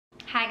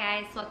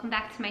Hi guys, welcome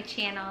back to my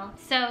channel.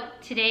 So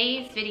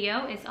today's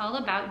video is all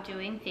about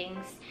doing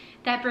things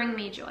that bring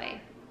me joy.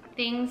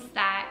 Things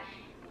that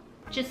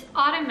just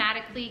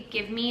automatically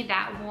give me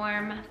that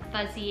warm,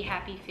 fuzzy,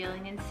 happy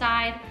feeling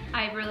inside.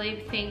 I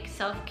really think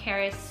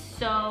self-care is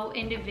so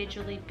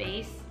individually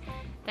based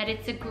that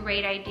it's a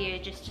great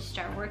idea just to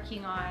start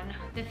working on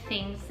the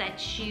things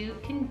that you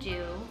can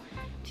do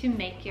to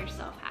make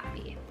yourself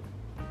happy.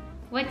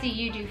 What do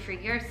you do for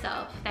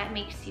yourself that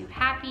makes you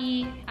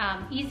happy,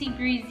 easy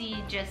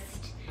breezy,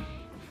 just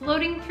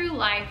floating through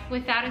life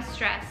without a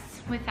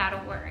stress, without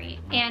a worry?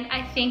 And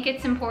I think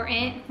it's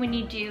important when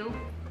you do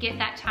get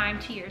that time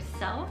to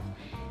yourself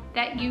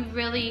that you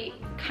really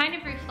kind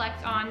of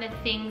reflect on the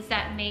things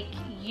that make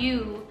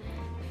you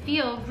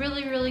feel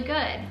really, really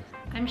good.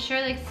 I'm sure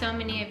like so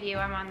many of you,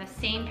 I'm on the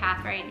same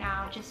path right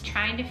now, just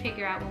trying to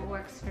figure out what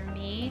works for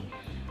me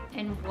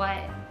and what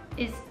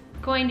is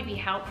going to be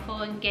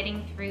helpful in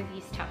getting through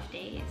these tough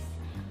days.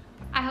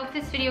 I hope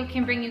this video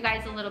can bring you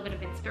guys a little bit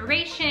of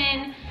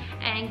inspiration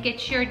and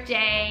get your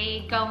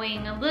day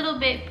going a little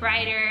bit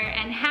brighter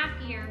and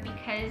happier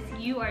because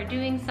you are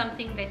doing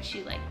something that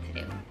you like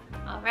to do.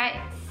 All right,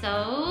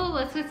 so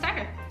let's get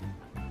started.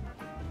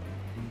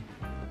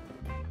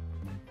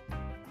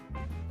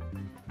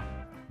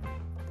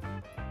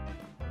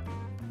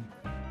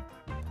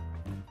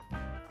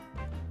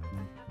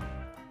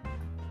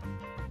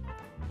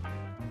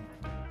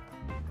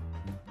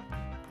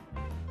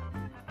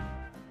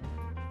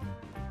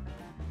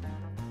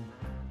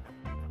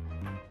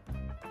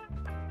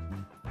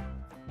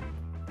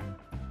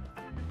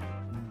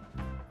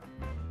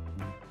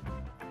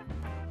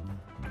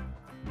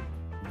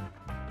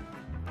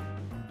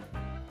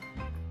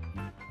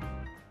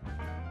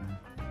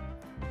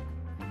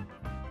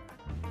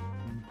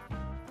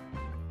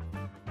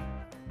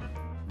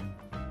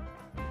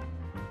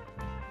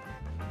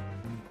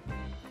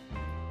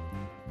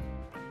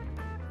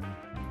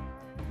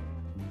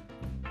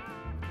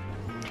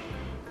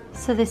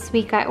 So this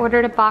week I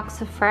ordered a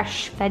box of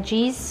fresh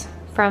veggies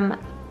from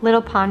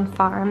Little Pond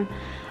Farm.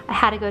 I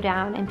had to go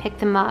down and pick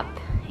them up.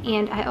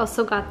 And I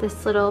also got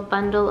this little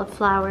bundle of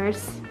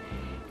flowers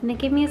and they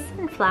gave me a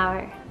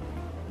sunflower.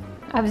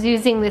 I was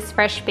using this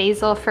fresh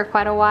basil for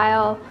quite a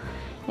while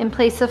in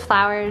place of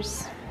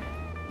flowers,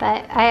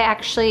 but I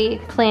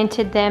actually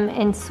planted them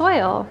in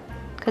soil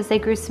because they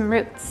grew some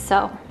roots.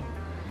 So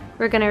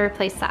we're gonna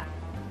replace that.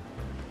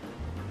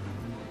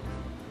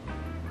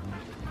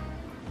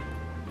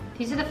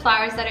 These are the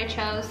flowers that I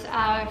chose.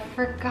 I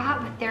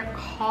forgot what they're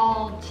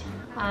called,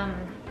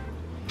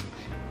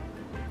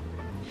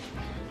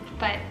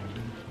 but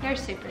they're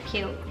super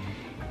cute.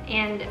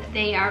 And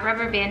they are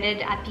rubber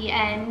banded at the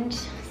end.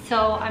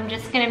 So I'm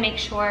just gonna make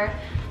sure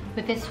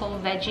with this whole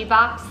veggie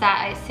box that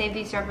I save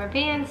these rubber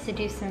bands to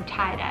do some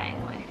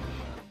tie-dyeing with.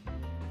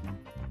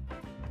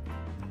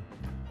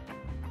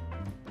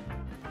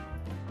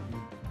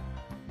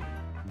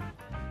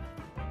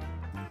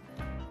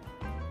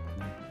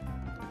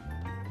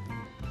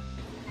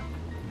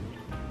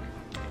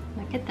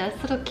 Look at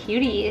those little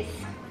cuties.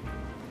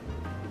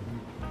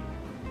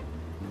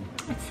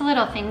 It's the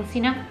little things,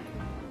 you know?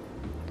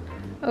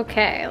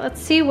 Okay,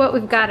 let's see what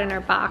we've got in our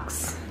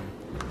box.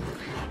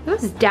 It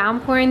was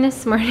downpouring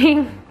this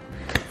morning,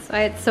 so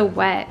it's so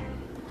wet.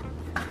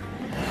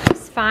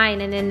 It's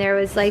fine, and then there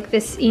was like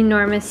this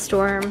enormous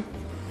storm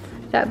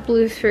that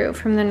blew through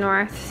from the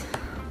north.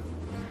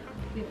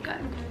 We've got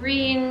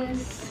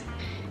greens,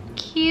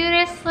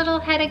 cutest little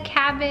head of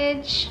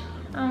cabbage.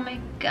 Oh my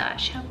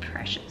gosh, how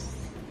precious.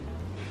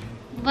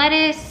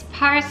 Lettuce,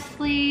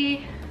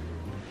 parsley,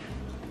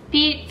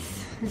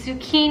 beets,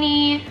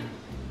 zucchini,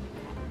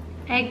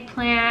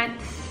 eggplant,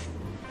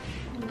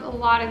 a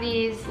lot of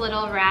these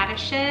little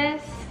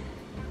radishes.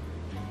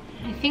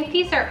 I think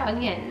these are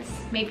onions,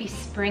 maybe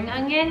spring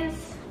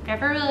onions.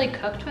 Never really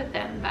cooked with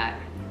them, but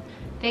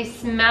they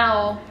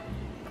smell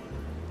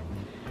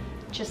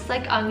just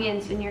like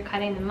onions when you're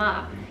cutting them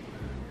up.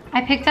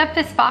 I picked up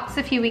this box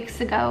a few weeks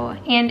ago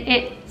and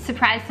it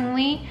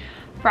surprisingly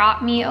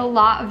brought me a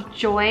lot of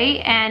joy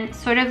and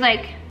sort of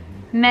like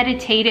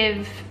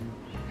meditative,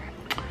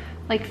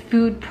 like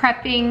food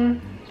prepping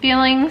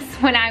feelings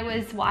when I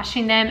was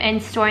washing them and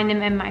storing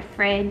them in my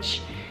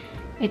fridge.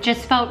 It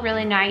just felt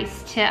really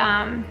nice to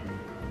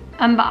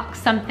unbox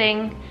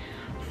something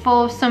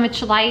full of so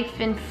much life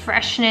and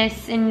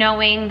freshness and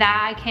knowing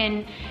that I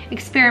can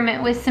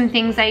experiment with some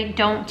things I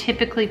don't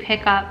typically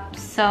pick up.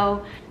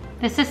 So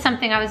this is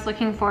something I was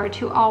looking forward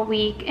to all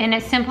week, and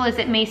as simple as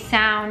it may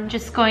sound,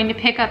 just going to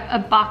pick up a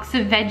box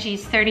of veggies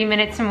 30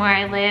 minutes from where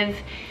I live,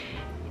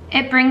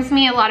 it brings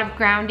me a lot of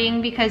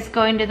grounding because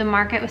going to the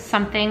market was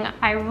something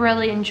I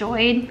really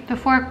enjoyed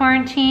before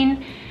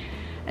quarantine.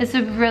 It's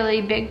a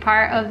really big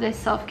part of this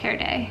self-care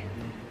day.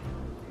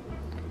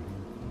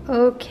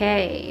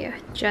 Okay,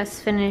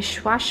 just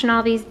finished washing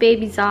all these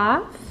babies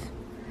off.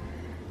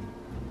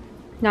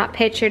 Not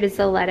pictured as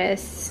the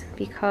lettuce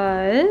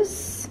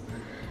because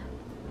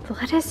the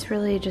lettuce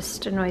really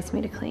just annoys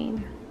me to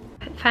clean.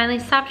 It finally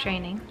stopped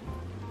raining.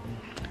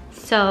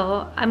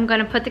 So I'm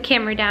gonna put the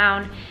camera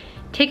down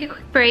take a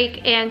quick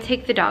break and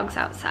take the dogs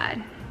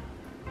outside.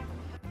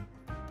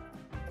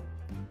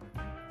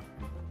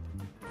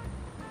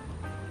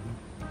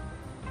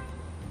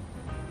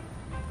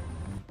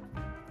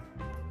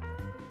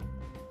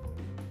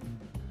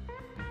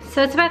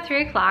 So it's about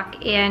 3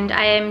 o'clock and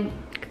I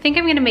think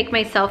I'm gonna make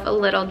myself a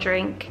little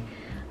drink,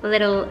 a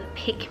little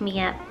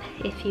pick-me-up,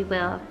 if you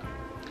will.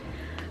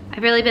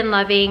 I've really been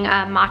loving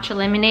matcha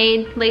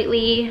lemonade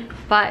lately,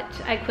 but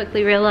I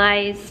quickly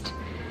realized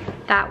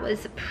that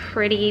was a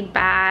pretty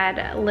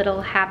bad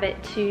little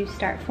habit to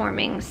start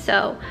forming.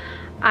 So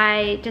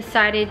I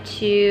decided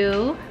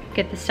to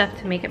get the stuff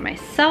to make it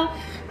myself.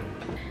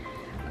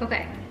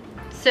 Okay,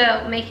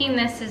 so making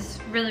this is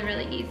really,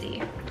 really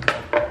easy.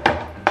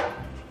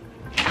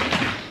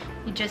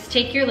 You just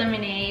take your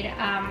lemonade.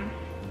 I'm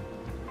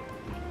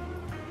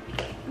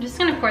just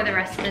gonna pour the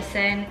rest of this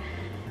in.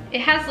 It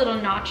has little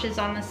notches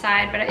on the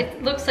side, but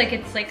it looks like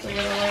it's like a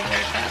little over the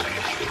cup.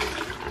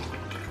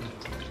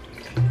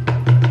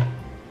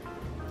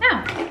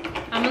 Oh,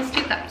 almost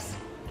 2 cups.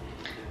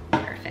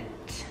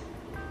 Perfect.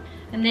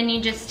 And then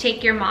you just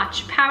take your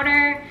matcha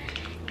powder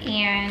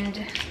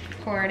and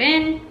pour it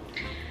in.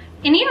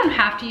 And you don't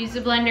have to use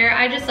a blender.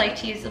 I just like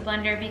to use the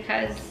blender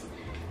because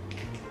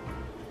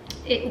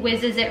it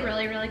whizzes it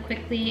really, really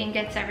quickly and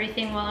gets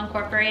everything well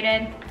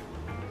incorporated.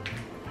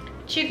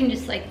 But you can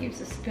just like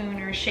use a spoon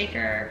or a shaker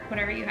or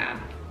whatever you have.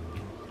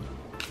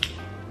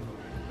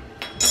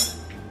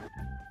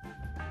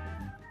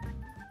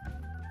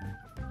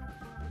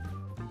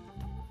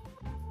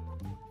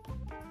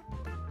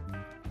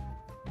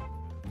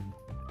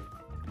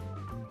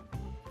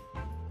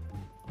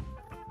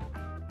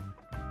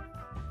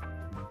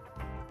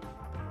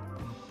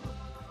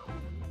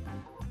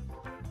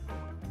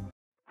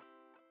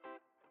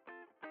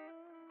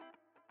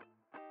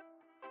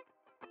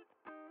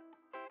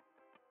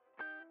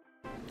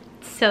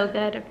 So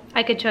good.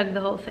 I could chug the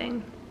whole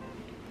thing.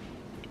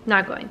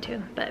 Not going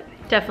to, but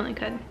definitely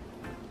could.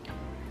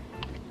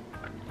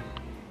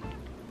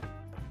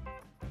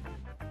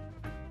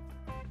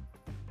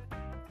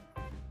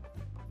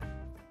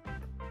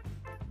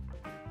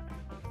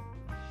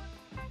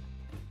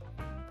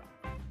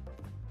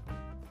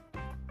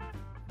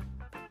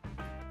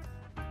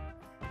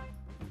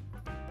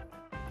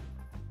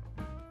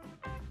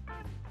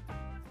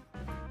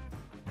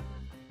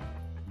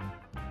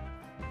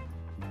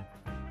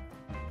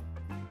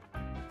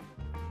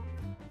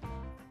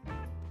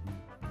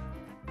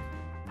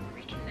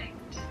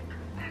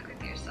 Back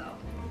with yourself.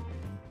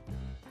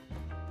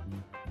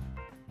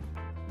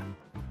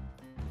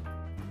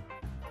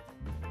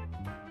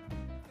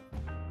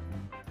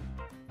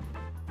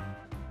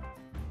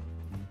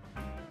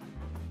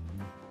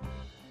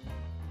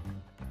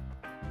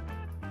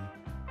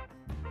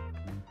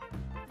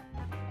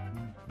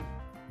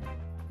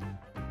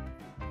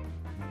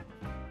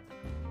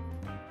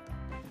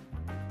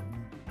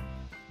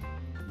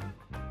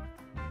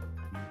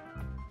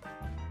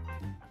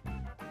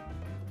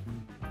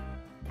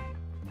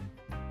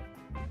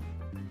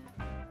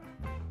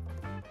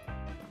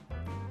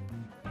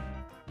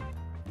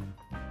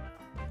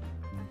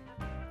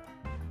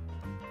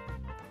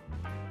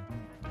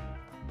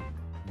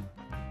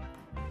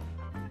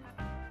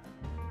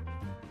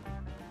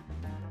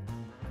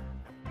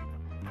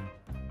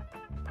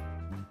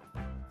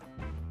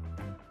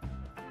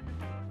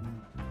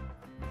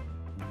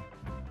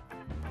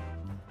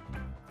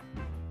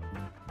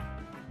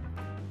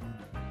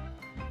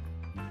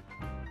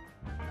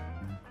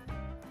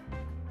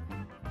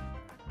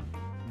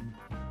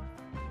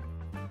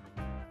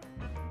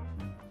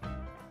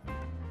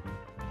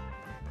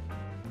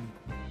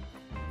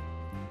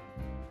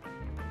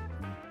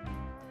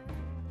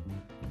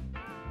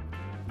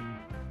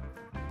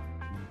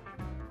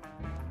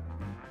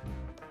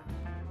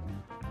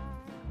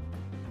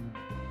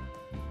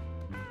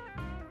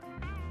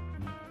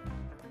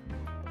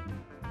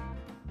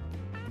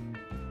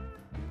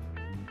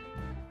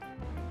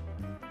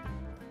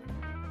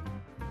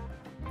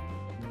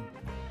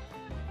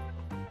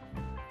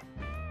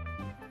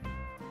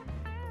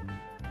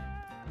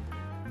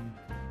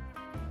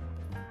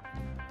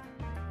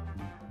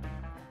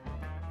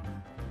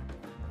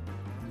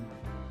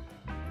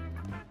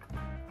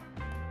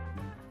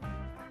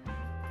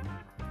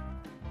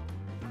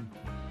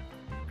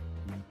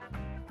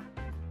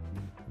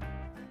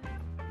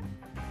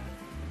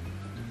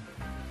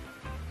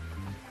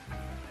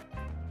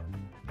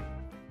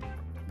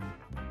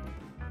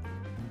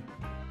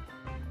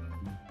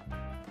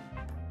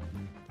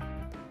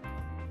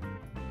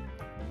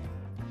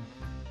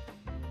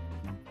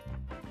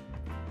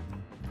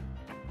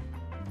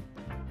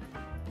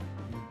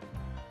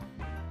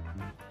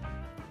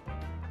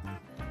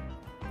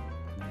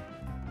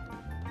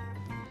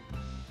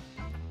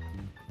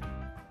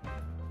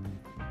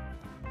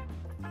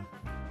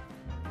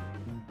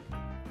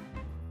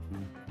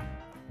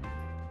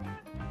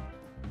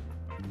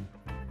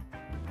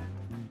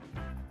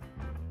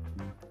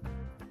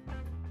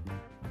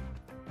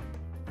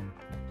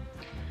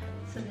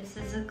 So this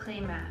is a clay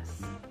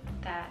mass.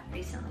 that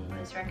recently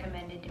was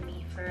recommended to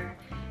me for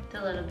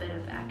the little bit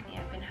of acne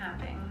I've been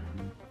having.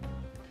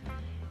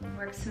 It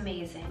works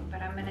amazing,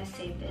 but I'm gonna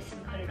save this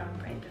and put it on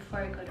right before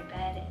I go to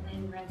bed, and